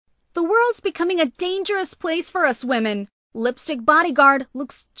world's becoming a dangerous place for us women. Lipstick Bodyguard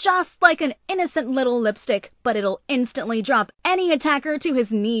looks just like an innocent little lipstick, but it'll instantly drop any attacker to his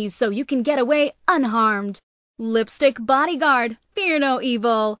knees so you can get away unharmed. Lipstick Bodyguard, fear no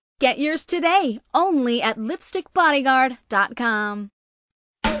evil. Get yours today, only at lipstickbodyguard.com.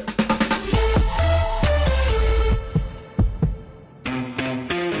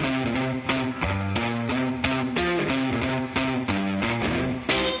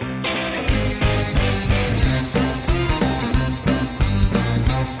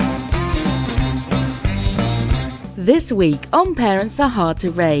 This week on Parents Are Hard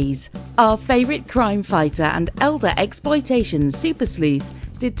to Raise, our favourite crime fighter and elder exploitation super sleuth,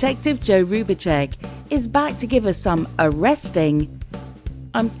 Detective Joe Rubacek, is back to give us some arresting,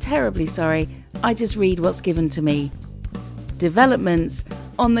 I'm terribly sorry, I just read what's given to me, developments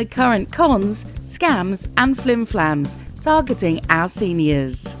on the current cons, scams and flimflams targeting our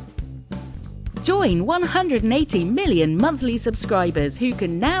seniors. Join 180 million monthly subscribers who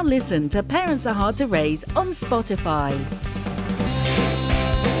can now listen to Parents Are Hard to Raise on Spotify.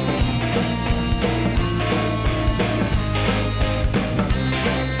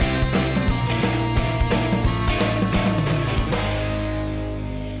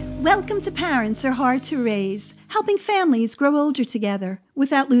 Welcome to Parents Are Hard to Raise, helping families grow older together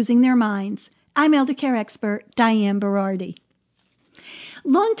without losing their minds. I'm elder care expert Diane Berardi.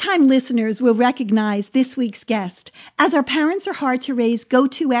 Longtime listeners will recognize this week's guest as our Parents Are Hard to Raise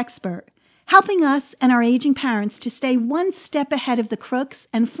go-to expert, helping us and our aging parents to stay one step ahead of the crooks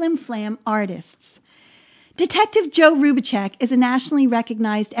and flim-flam artists. Detective Joe Rubacek is a nationally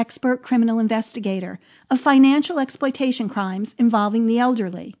recognized expert criminal investigator of financial exploitation crimes involving the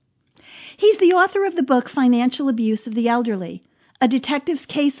elderly. He's the author of the book Financial Abuse of the Elderly, a detective's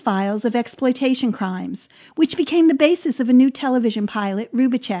case files of exploitation crimes, which became the basis of a new television pilot,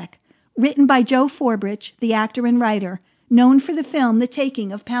 Rubacek, written by Joe Forbrich, the actor and writer, known for the film The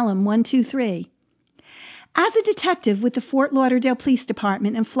Taking of Pelham 123. As a detective with the Fort Lauderdale Police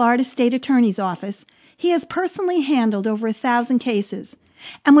Department and Florida State Attorney's Office, he has personally handled over 1,000 cases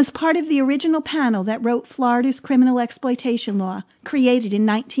and was part of the original panel that wrote Florida's criminal exploitation law, created in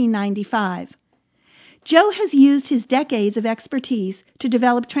 1995. Joe has used his decades of expertise to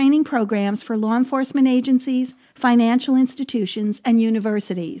develop training programs for law enforcement agencies, financial institutions, and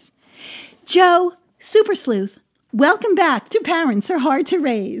universities. Joe, Super Sleuth, welcome back to Parents Are Hard to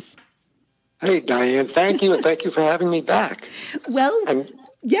Raise. Hey, Diane, thank you, and thank you for having me back. Well,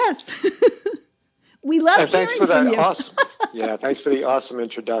 yes. We love hearing thanks for that from you. Thanks for the awesome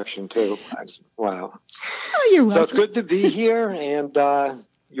introduction, too. Wow. Oh, you're welcome. So it's good to be here, and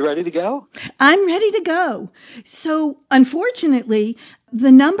you ready to go? I'm ready to go. So, unfortunately,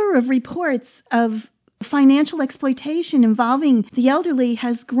 the number of reports of financial exploitation involving the elderly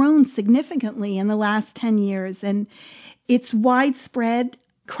has grown significantly in the last 10 years, and it's widespread.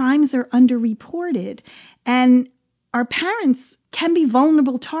 Crimes are underreported, and our parents can be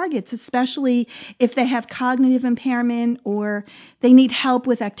vulnerable targets, especially if they have cognitive impairment or they need help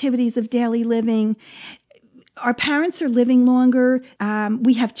with activities of daily living. Our parents are living longer.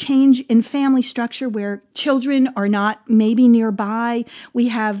 We have change in family structure where children are not maybe nearby. We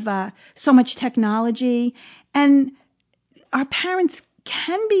have so much technology. And our parents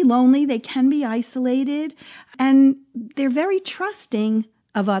can be lonely. They can be isolated. And they're very trusting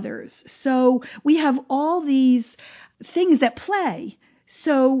of others. So we have all these things at play.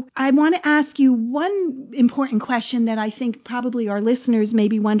 So I want to ask you one important question that I think probably our listeners may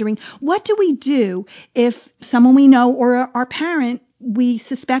be wondering. What do we do if someone we know or our parent we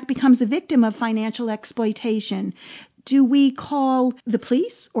suspect becomes a victim of financial exploitation? Do we call the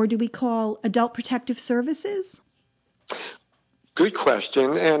police or do we call Adult Protective Services? Good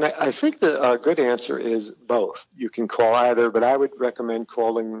question. And I think the good answer is both. You can call either, but I would recommend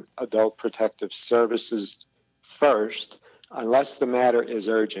calling Adult Protective Services first. Unless the matter is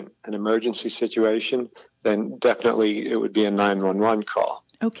urgent, an emergency situation, then definitely it would be a 911 call.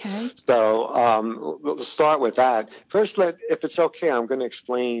 Okay. So we'll start with that. First, if it's okay, I'm going to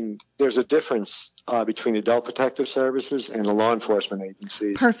explain there's a difference between Adult Protective Services and the law enforcement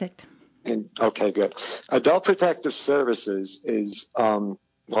agencies. Perfect. And okay, good. Adult Protective Services is,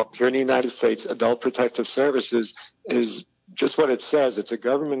 here in the United States, Adult Protective Services is just what it says. It's a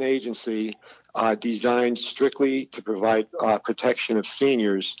government agency designed strictly to provide protection of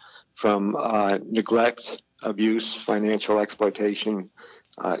seniors from neglect, abuse, financial exploitation,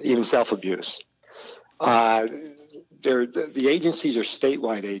 even self-abuse. The agencies are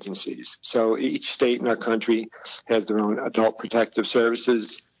statewide agencies. So each state in our country has their own Adult Protective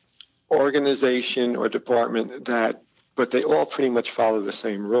Services organization or department but they all pretty much follow the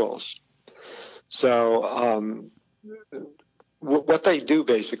same rules. So what they do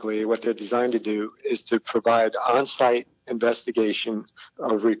basically, what they're designed to do, is to provide on-site investigation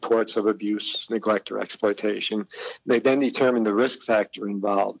of reports of abuse, neglect, or exploitation. They then determine the risk factor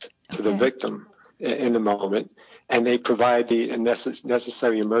involved to the victim in the moment, and they provide the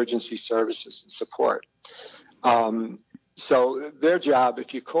necessary emergency services and support. So their job,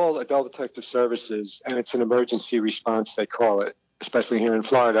 if you call Adult Protective Services, and it's an emergency response, they call it, especially here in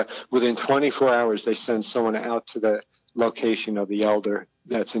Florida, within 24 hours they send someone out to the location of the elder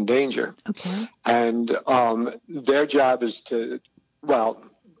that's in danger. Okay. And their job is to, well,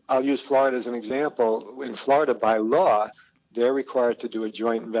 I'll use Florida as an example. In Florida, by law, they're required to do a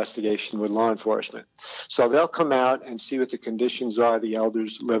joint investigation with law enforcement. So they'll come out and see what the conditions are the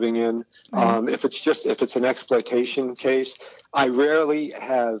elder's living in. If it's an exploitation case, I rarely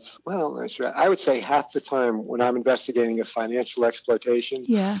have, I would say half the time when I'm investigating a financial exploitation,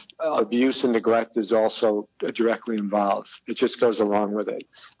 abuse and neglect is also directly involved. It just goes along with it.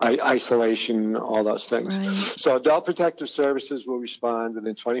 Isolation, all those things. Right. So Adult Protective Services will respond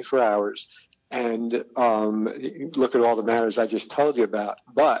within 24 hours. And look at all the matters I just told you about.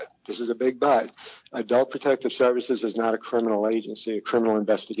 But, this is a big but, Adult Protective Services is not a criminal agency, a criminal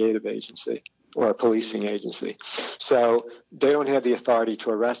investigative agency, or a policing agency. So they don't have the authority to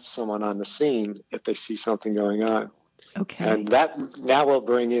arrest someone on the scene if they see something going on. Okay. And that now will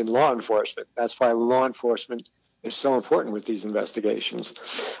bring in law enforcement. That's why law enforcement is so important with these investigations.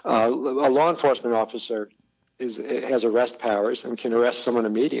 A law enforcement officer has arrest powers and can arrest someone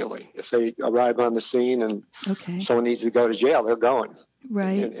immediately. If they arrive on the scene and someone needs to go to jail, they're going.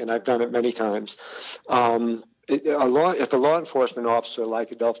 Right. And I've done it many times. If a law enforcement officer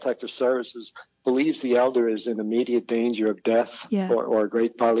like Adult Protective Services believes the elder is in immediate danger of death or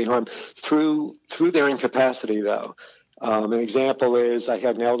great bodily harm, through their incapacity, though. An example is I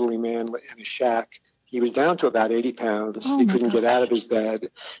had an elderly man in a shack. He was down to about 80 pounds. He couldn't get out of his bed.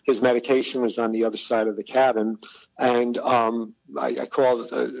 His medication was on the other side of the cabin. And I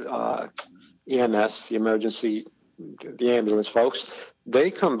called EMS, the ambulance folks. They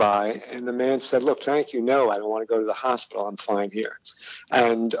come by, and the man said, "Look, thank you. No, I don't want to go to the hospital. I'm fine here."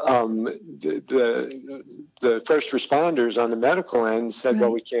 And the first responders on the medical end said,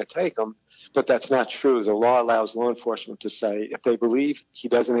 "Well, we can't take him." But that's not true. The law allows law enforcement to say, if they believe he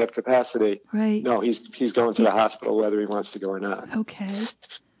doesn't have capacity, no, he's going to the hospital whether he wants to go or not. Okay.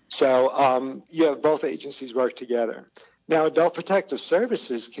 So, both agencies work together. Now, Adult Protective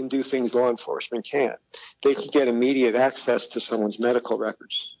Services can do things law enforcement can't. They can get immediate access to someone's medical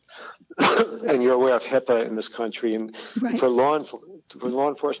records. And you're aware of HIPAA in this country. And for law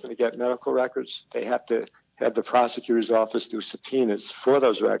enforcement to get medical records, they have to have the prosecutor's office do subpoenas for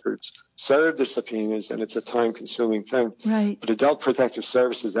those records, serve the subpoenas, and it's a time-consuming thing. Right. But Adult Protective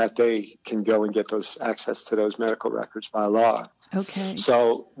Services that day can go and get those access to those medical records by law. Okay.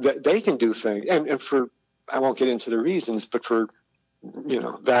 So they can do things, and for, I won't get into the reasons, but for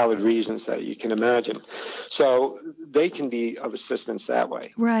valid reasons that you can imagine. So they can be of assistance that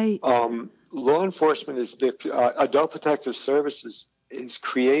way. Right. Law enforcement Adult Protective Services is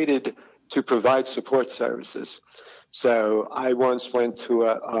created to provide support services. So I once went to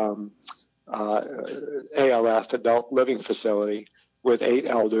ALF, Adult Living Facility, with 8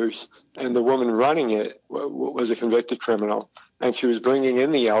 elders, and the woman running it was a convicted criminal, and she was bringing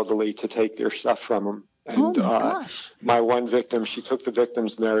in the elderly to take their stuff from them. And my one victim, she took the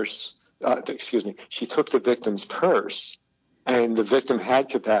victim's she took the victim's purse, and the victim had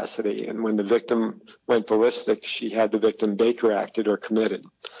capacity. And when the victim went ballistic, she had the victim Baker acted or committed,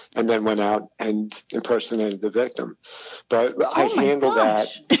 and then went out and impersonated the victim. But I handled that.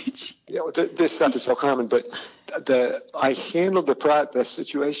 This stuff is so common, but I handled the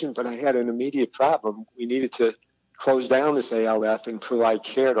situation, but I had an immediate problem. We needed to close down this ALF and provide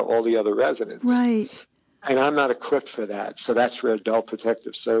care to all the other residents. Right. And I'm not equipped for that. So that's where Adult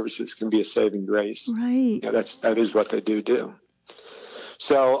Protective Services can be a saving grace. Right. That is what they do.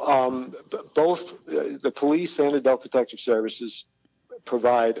 So both the police and Adult Protective Services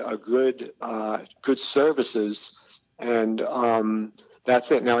provide a good services, and that's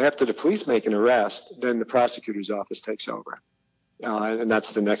it. Now, after the police make an arrest, then the prosecutor's office takes over, and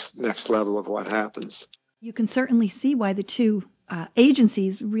that's the next level of what happens. You can certainly see why the two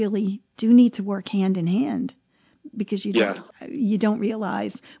agencies really do need to work hand in hand, because you don't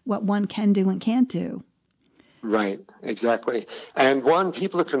realize what one can do and can't do. Right, exactly. And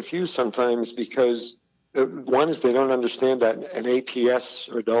people are confused sometimes because one is they don't understand that an APS,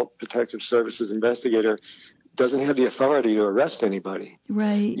 or Adult Protective Services investigator, doesn't have the authority to arrest anybody.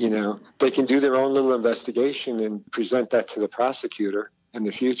 Right. They can do their own little investigation and present that to the prosecutor, in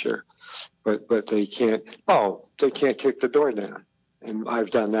the future, but they can't kick the door down. And I've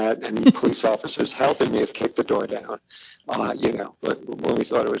done that, and police officers helping me have kicked the door down, but when we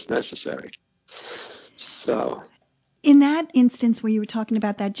thought it was necessary. So, in that instance where you were talking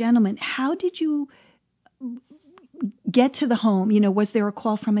about that gentleman, how did you get to the home? Was there a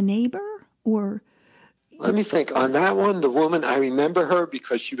call from a neighbor or? Let me think. On that one, the woman, I remember her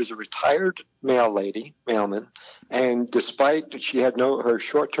because she was a retired mailman, and despite that she had her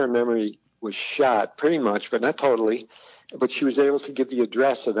short-term memory was shot pretty much, but not totally, but she was able to give the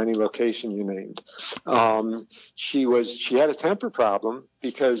address of any location you named. She had a temper problem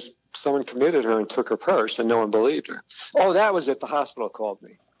because someone committed her and took her purse, and no one believed her. Oh, that was it. The hospital called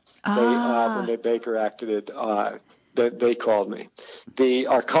me. When they Baker acted it, they called me.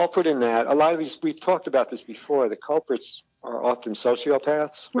 Our culprit in that, a lot of these, we've talked about this before, the culprits are often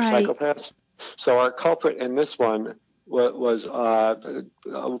sociopaths or psychopaths. So our culprit in this one was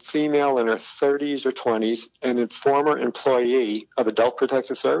a female in her 30s or 20s and a former employee of Adult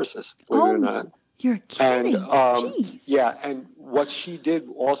Protective Services, believe it or not. You're kidding. And what she did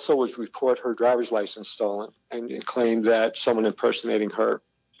also was report her driver's license stolen and claimed that someone impersonating her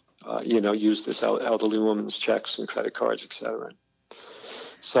used this elderly woman's checks and credit cards, etc.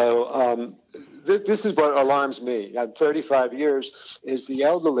 So this is what alarms me. At 35 years, is the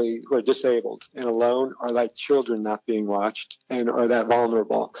elderly who are disabled and alone are like children not being watched and are that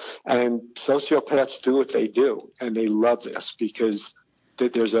vulnerable. And sociopaths do what they do, and they love this because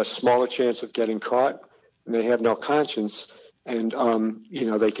there's a smaller chance of getting caught, and they have no conscience. And,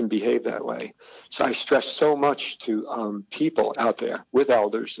 they can behave that way. So I stress so much to people out there with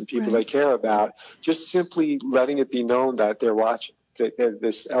elders and people they care about, just simply letting it be known that they're watching, that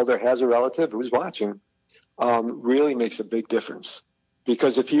this elder has a relative who's watching, really makes a big difference.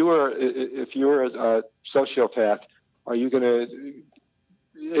 Because if you were a sociopath, are you going to,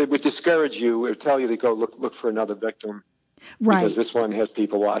 it would discourage you or tell you to go look for another victim. Right. Because this one has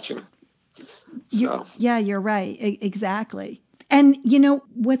people watching. So. You're right. Exactly. And,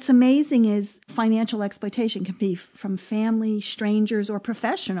 what's amazing is financial exploitation can be from family, strangers, or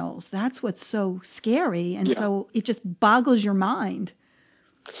professionals. That's what's so scary. And so it just boggles your mind.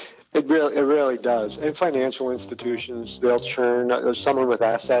 It really does. And financial institutions, they'll churn. Someone with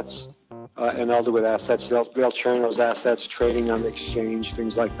assets, an elder with assets, they'll churn those assets, trading on the exchange,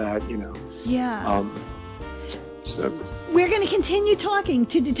 things like that, Yeah. So. We're going to continue talking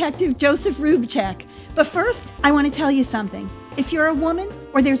to Detective Joseph Rubacek. But first, I want to tell you something. If you're a woman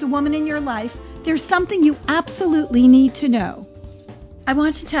or there's a woman in your life, there's something you absolutely need to know. I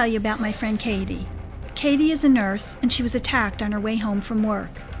want to tell you about my friend Katie. Katie is a nurse, and she was attacked on her way home from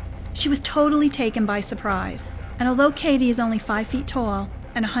work. She was totally taken by surprise. And although Katie is only 5 feet tall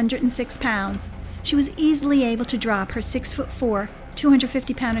and 106 pounds, she was easily able to drop her 6'4",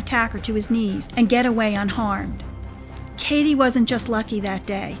 250-pound attacker to his knees and get away unharmed. Katie wasn't just lucky that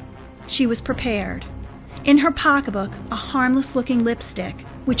day. She was prepared. In her pocketbook, a harmless-looking lipstick,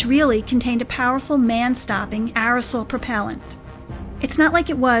 which really contained a powerful man-stopping aerosol propellant. It's not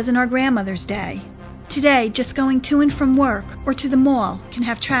like it was in our grandmother's day. Today, just going to and from work or to the mall can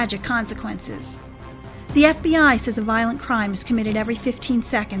have tragic consequences. The FBI says a violent crime is committed every 15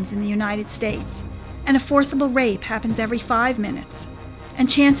 seconds in the United States, and a forcible rape happens every 5 minutes. And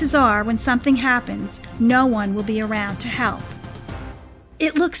chances are, when something happens, no one will be around to help.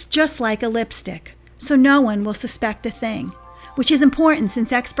 It looks just like a lipstick, so no one will suspect a thing, which is important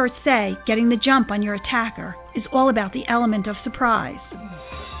since experts say getting the jump on your attacker is all about the element of surprise.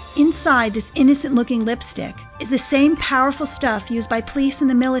 Inside this innocent-looking lipstick is the same powerful stuff used by police and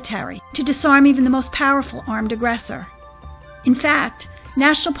the military to disarm even the most powerful armed aggressor. In fact,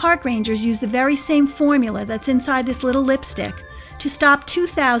 National Park Rangers use the very same formula that's inside this little lipstick to stop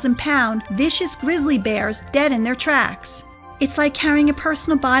 2,000-pound vicious grizzly bears dead in their tracks. It's like carrying a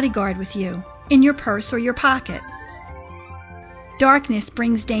personal bodyguard with you, in your purse or your pocket. Darkness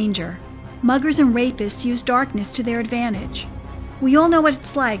brings danger. Muggers and rapists use darkness to their advantage. We all know what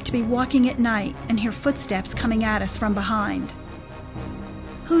it's like to be walking at night and hear footsteps coming at us from behind.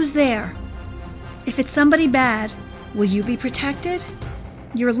 Who's there? If it's somebody bad, will you be protected?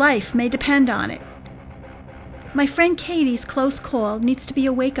 Your life may depend on it. My friend Katie's close call needs to be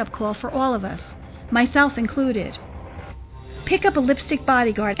a wake-up call for all of us, myself included. Pick up a lipstick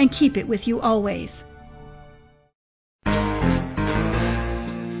bodyguard and keep it with you always.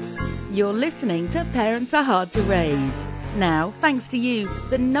 You're listening to Parents Are Hard to Raise. Now, thanks to you,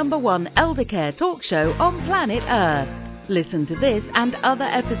 the #1 elder care talk show on planet Earth. Listen to this and other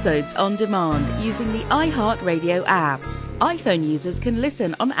episodes on demand using the iHeartRadio app. iPhone users can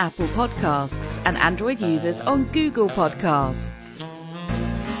listen on Apple Podcasts and Android users on Google Podcasts.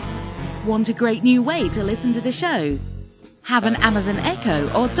 Want a great new way to listen to the show? Have an Amazon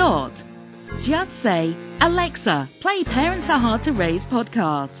Echo or Dot? Just say, Alexa, play Parents Are Hard to Raise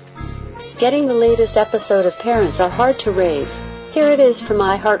podcast. Getting the latest episode of Parents Are Hard to Raise. Here it is from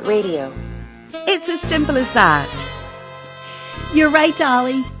iHeartRadio. It's as simple as that. You're right,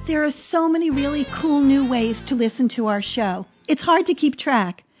 Dolly. There are so many really cool new ways to listen to our show. It's hard to keep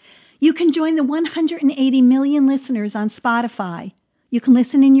track. You can join the 180 million listeners on Spotify. You can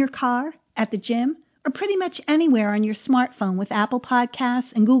listen in your car, at the gym, or pretty much anywhere on your smartphone with Apple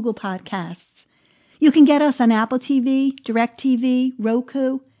Podcasts and Google Podcasts. You can get us on Apple TV, DirecTV,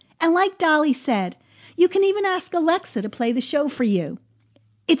 Roku, and like Dolly said, you can even ask Alexa to play the show for you.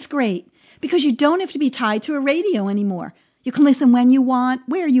 It's great because you don't have to be tied to a radio anymore. You can listen when you want,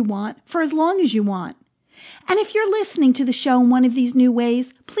 where you want, for as long as you want. And if you're listening to the show in one of these new ways,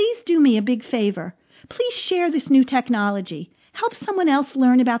 please do me a big favor. Please share this new technology. Help someone else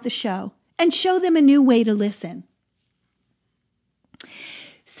learn about the show and show them a new way to listen.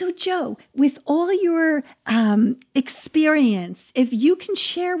 So, Joe, with all your experience, if you can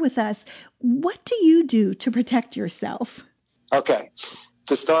share with us, what do you do to protect yourself? Okay.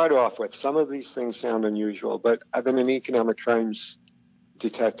 To start off with, some of these things sound unusual, but I've been an economic crimes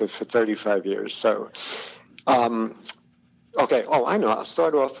detective for 35 years. So, okay. Oh, I know. I'll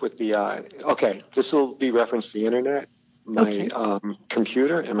start off with this will be reference to the internet, my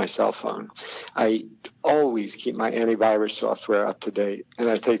computer, and my cell phone. I always keep my antivirus software up to date, and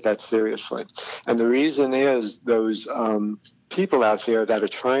I take that seriously. And the reason is those people out there that are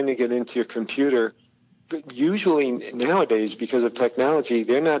trying to get into your computer, but usually nowadays, because of technology,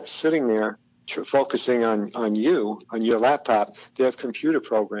 they're not sitting there focusing on your laptop. They have computer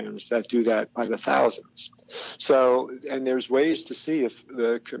programs that do that by the thousands. So, and there's ways to see if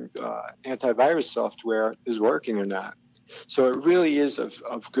the antivirus software is working or not. So it really is of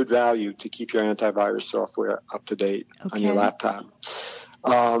good value to keep your antivirus software up to date on your laptop.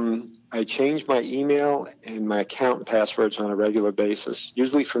 I change my email and my account passwords on a regular basis.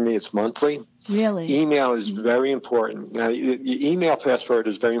 Usually for me, it's monthly. Really? Email is very important. Now, your email password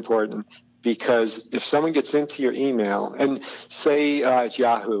is very important because if someone gets into your email, and say it's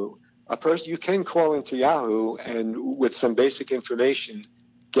Yahoo, you can call into Yahoo and with some basic information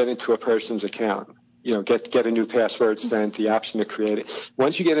get into a person's account. You know, get a new password sent, the option to create it.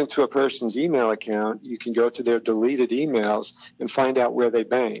 Once you get into a person's email account, you can go to their deleted emails and find out where they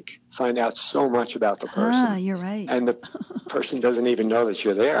bank, find out so much about the person. Ah, you're right. And the person doesn't even know that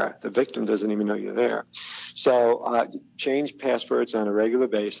you're there. The victim doesn't even know you're there. So change passwords on a regular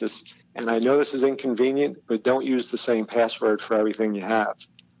basis. And I know this is inconvenient, but don't use the same password for everything you have,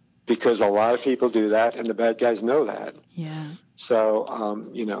 because a lot of people do that, and the bad guys know that. Yeah. So,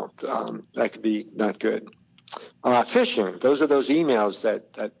 that could be not good. Phishing, those are those emails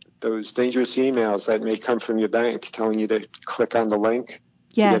those dangerous emails that may come from your bank telling you to click on the link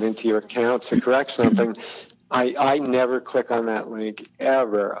to get into your account to correct something. I never click on that link,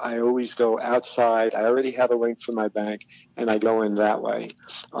 ever. I always go outside. I already have a link for my bank, and I go in that way.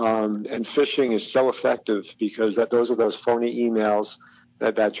 And phishing is so effective because those are those phony emails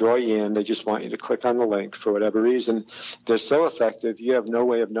that draw you in. They just want you to click on the link for whatever reason. They're so effective, you have no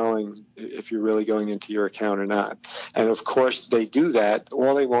way of knowing if you're really going into your account or not. And of course, they do that.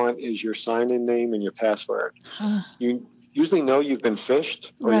 All they want is your sign-in name and your password. You usually know you've been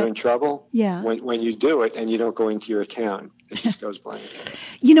phished or you're in trouble when you do it and you don't go into your account. It just goes blank.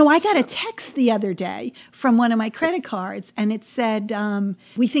 You know, I got a text the other day from one of my credit cards, and it said,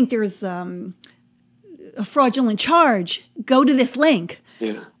 we think there's a fraudulent charge. Go to this link.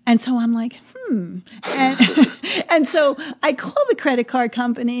 Yeah. And so I'm like, And so I called the credit card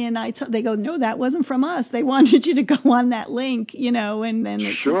company, and they go, no, that wasn't from us. They wanted you to go on that link, and then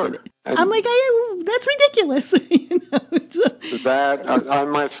sure. I'm like, that's ridiculous. That on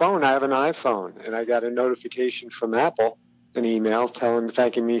my phone, I have an iPhone, and I got a notification from Apple, an email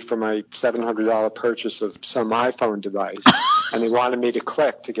thanking me for my $700 purchase of some iPhone device, and they wanted me to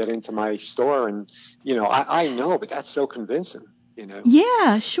click to get into my store, and I know, but that's so convincing.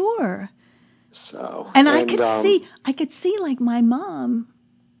 Yeah, sure. So, I could see like my mom,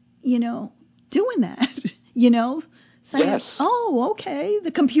 doing that, saying, yes. Oh, okay,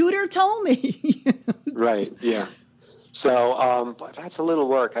 the computer told me. Right, yeah. So, but that's a little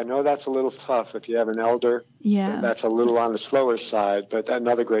work. I know that's a little tough if you have an elder. Yeah. That's a little on the slower side, but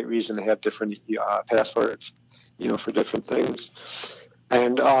another great reason to have different passwords, for different things.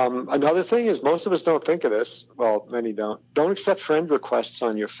 And another thing is most of us don't think of this. Well, many don't. Don't accept friend requests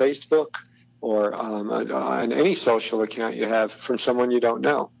on your Facebook or on any social account you have from someone you don't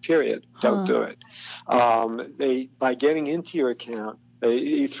know, period. Don't do it. By getting into your account,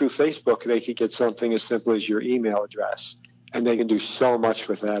 Through Facebook, they could get something as simple as your email address. And they can do so much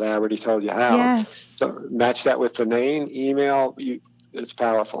with that. I already told you how. Yes. So match that with the name, email. It's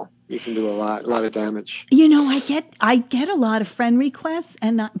powerful. You can do a lot of damage. You know, I get a lot of friend requests,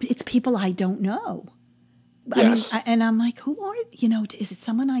 and it's people I don't know. Yes. I mean, and I'm like, who are? You know, is it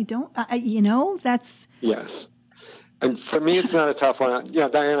someone I don't? You know, that's. Yes. And for me, it's not a tough one.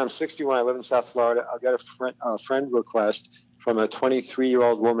 Diane, I'm 61. I live in South Florida. I'll get a friend request from a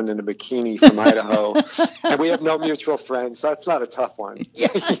 23-year-old woman in a bikini from Idaho, and we have no mutual friends, so that's not a tough one. Yeah,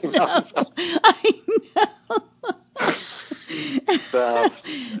 I know. So,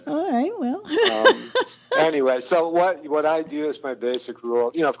 all right, well. Anyway, so what I do is my basic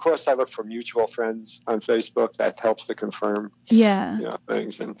rule. Of course, I look for mutual friends on Facebook. That helps to confirm,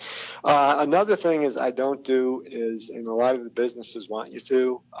 things. And another thing is I don't do is, and a lot of the businesses want you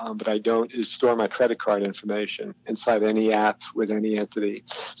to, but I don't, is store my credit card information inside any app with any entity.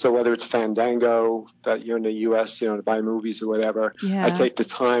 So whether it's Fandango that you're in the U.S., to buy movies or whatever, I take the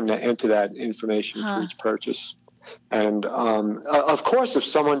time to enter that information for each purchase. And of course, if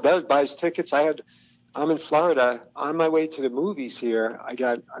someone buys tickets, I'm in Florida. On my way to the movies here, I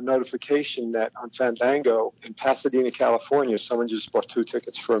got a notification that on Fandango in Pasadena, California, someone just bought 2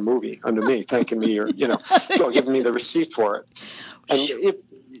 tickets for a movie under me, thanking me or giving me the receipt for it. And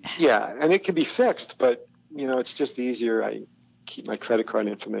it can be fixed, but it's just easier. I keep my credit card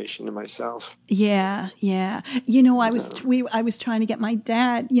information to myself. Yeah. I was trying to get my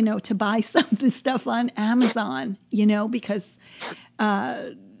dad, to buy some of this stuff on Amazon, because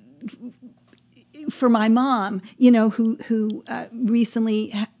for my mom, who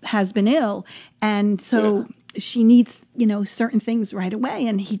recently has been ill, and so she needs, certain things right away,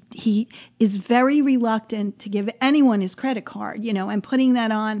 and he is very reluctant to give anyone his credit card, and putting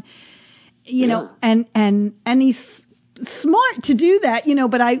that on, and he's smart to do that,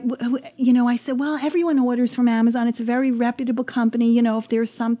 but I said, well, everyone orders from Amazon. It's a very reputable company. If there's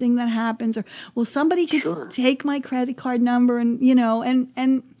something that happens, or somebody could take my credit card number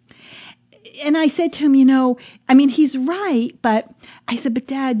and I said to him, he's right, but I said, but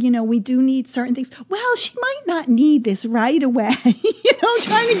Dad, we do need certain things. Well, she might not need this right away,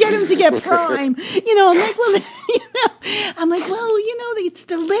 trying to get him to get Prime. I'm like, well, it's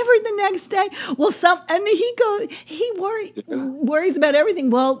delivered the next day. Well, and he worries about everything.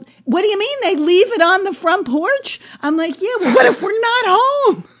 Well, what do you mean they leave it on the front porch? I'm like, yeah, well, what if we're not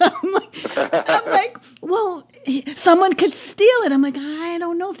home? I'm like, well, someone could steal it. I'm like, I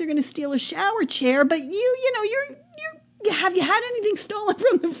don't know if they're going to steal a shower chair, but have you had anything stolen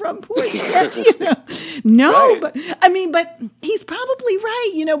from the front porch? No, right. but he's probably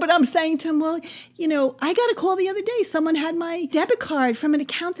right, but I'm saying to him, well, I got a call the other day. Someone had my debit card from an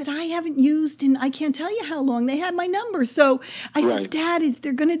account that I haven't used in I can't tell you how long. They had my number. So I said, Dad,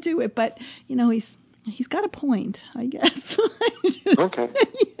 they're going to do it. But, he's got a point, I guess. Okay.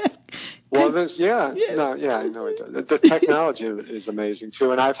 Well, I know it does. The technology is amazing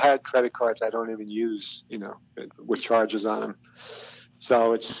too, and I've had credit cards I don't even use, with charges on them.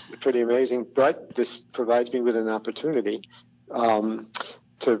 So it's pretty amazing. But this provides me with an opportunity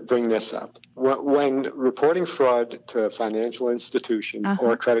to bring this up. When reporting fraud to a financial institution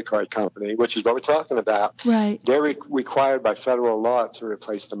or a credit card company, which is what we're talking about, they're required by federal law to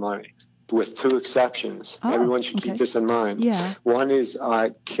replace the money, with 2 exceptions. Everyone should keep this in mind. Yeah. One is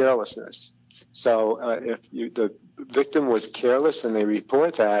carelessness. So if the victim was careless and they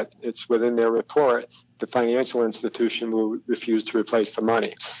report that, it's within their report, the financial institution will refuse to replace the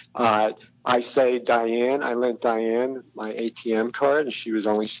money. I lent Diane my ATM card, and she was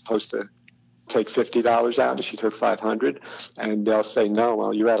only supposed to take $50 out, and she took $500, and they'll say, no,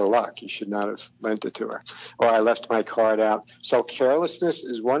 well, you're out of luck. You should not have lent it to her. Or I left my card out. So carelessness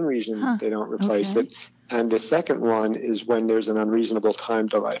is one reason they don't replace it. And the second one is when there's an unreasonable time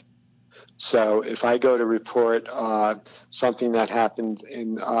delay. So if I go to report something that happened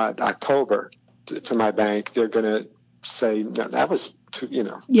in October to my bank, they're going to say, no, that was that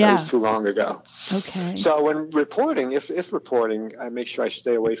was too long ago. Okay. So when reporting, if reporting, I make sure I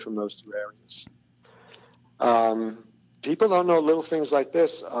stay away from those 2 areas. People don't know little things like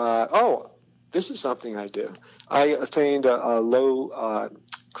this. This is something I do. I obtained a low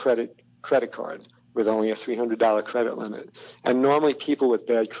credit card with only a $300 credit limit, and normally people with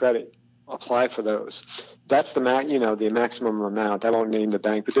bad credit apply for those. That's the maximum amount. I won't name the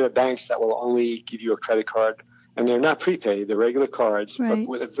bank, but there are banks that will only give you a credit card. And they're not prepaid, they're regular cards, but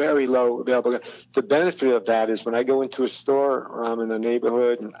with a very low available. The benefit of that is when I go into a store or I'm in a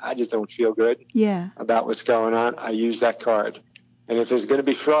neighborhood and I just don't feel good about what's going on, I use that card. And if there's going to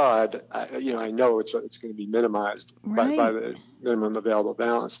be fraud, I know it's going to be minimized Right. by the minimum available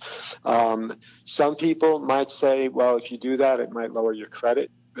balance. Some people might say, well, if you do that, it might lower your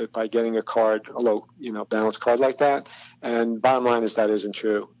credit by getting a card, a low, balance card like that. And bottom line is that isn't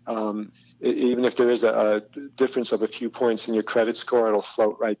true. Even if there is a difference of a few points in your credit score, it'll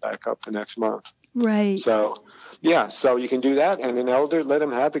float right back up the next month. Right. So you can do that. And an elder, let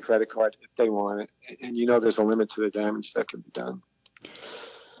them have the credit card if they want it. And there's a limit to the damage that can be done.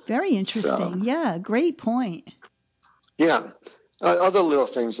 Very interesting. Yeah, great point. Yeah. Other little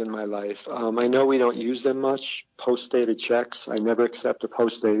things in my life. I know we don't use them much. Post-dated checks. I never accept a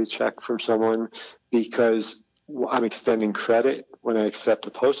post-dated check from someone because I'm extending credit when I accept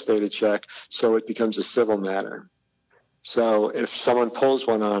a post-dated check, so it becomes a civil matter. So if someone pulls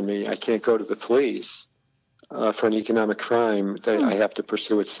one on me, I can't go to the police for an economic crime. I have to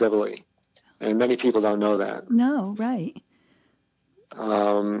pursue it civilly. And many people don't know that. No, right.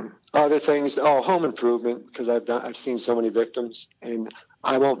 Other things, home improvement, because I've seen so many victims, and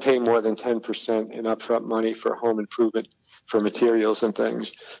I won't pay more than 10% in upfront money for home improvement for materials and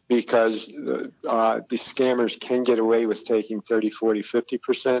things, because the scammers can get away with taking 30, 40,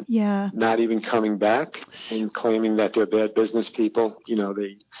 50%, not even coming back and claiming that they're bad business people,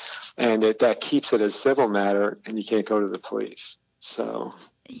 that keeps it a civil matter, and you can't go to the police. So...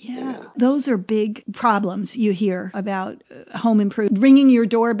 Yeah, those are big problems you hear about home improvement. Ringing your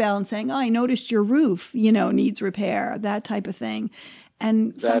doorbell and saying, I noticed your roof, needs repair, that type of thing.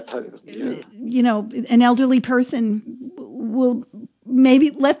 And, an elderly person will maybe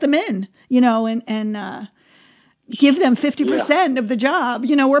let them in, and give them 50% of the job,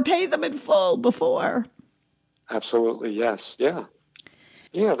 or pay them in full before. Absolutely, yes, yeah.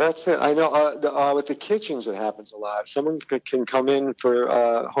 Yeah, that's it. I know with the kitchens it happens a lot. Someone can come in for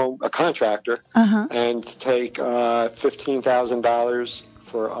a contractor and take $15,000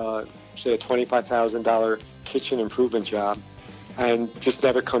 for say a $25,000 kitchen improvement job and just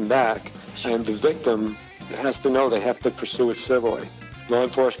never come back. And the victim has to know they have to pursue it civilly. Law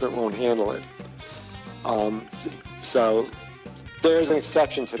enforcement won't handle it. So there's an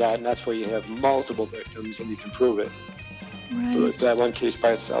exception to that, and that's where you have multiple victims and you can prove it. Right. But that one case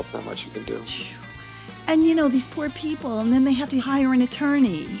by itself, not much you can do. And, these poor people, and then they have to hire an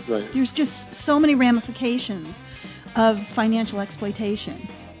attorney. Right. There's just so many ramifications of financial exploitation.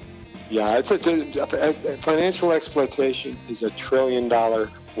 Yeah, financial exploitation is $1 trillion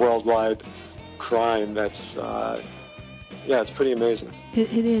worldwide crime. That's, it's pretty amazing.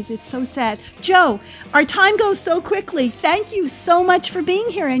 It is. It's so sad. Joe, our time goes so quickly. Thank you so much for being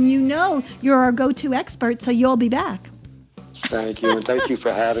here. And you're our go-to expert, so you'll be back. Thank you, and thank you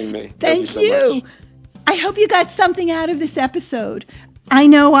for having me. Thank you so you. much. I hope you got something out of this episode. I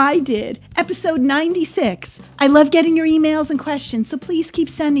know I did. Episode 96. I love getting your emails and questions, so please keep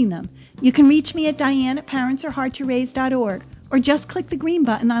sending them. You can reach me at diane@parentsarehardtoraise.org or just click the green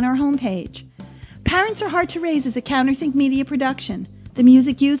button on our homepage. Parents Are Hard to Raise is a Counterthink Media production. The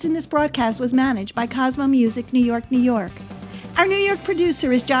music used in this broadcast was managed by Cosmo Music, New York, New York. Our New York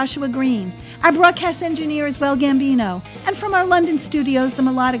producer is Joshua Green. Our broadcast engineer is Well Gambino. And from our London studios, the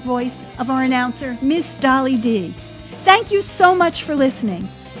melodic voice of our announcer, Miss Dolly D. Thank you so much for listening.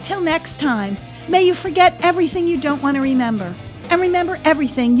 Till next time, may you forget everything you don't want to remember. And remember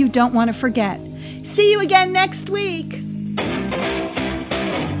everything you don't want to forget. See you again next week.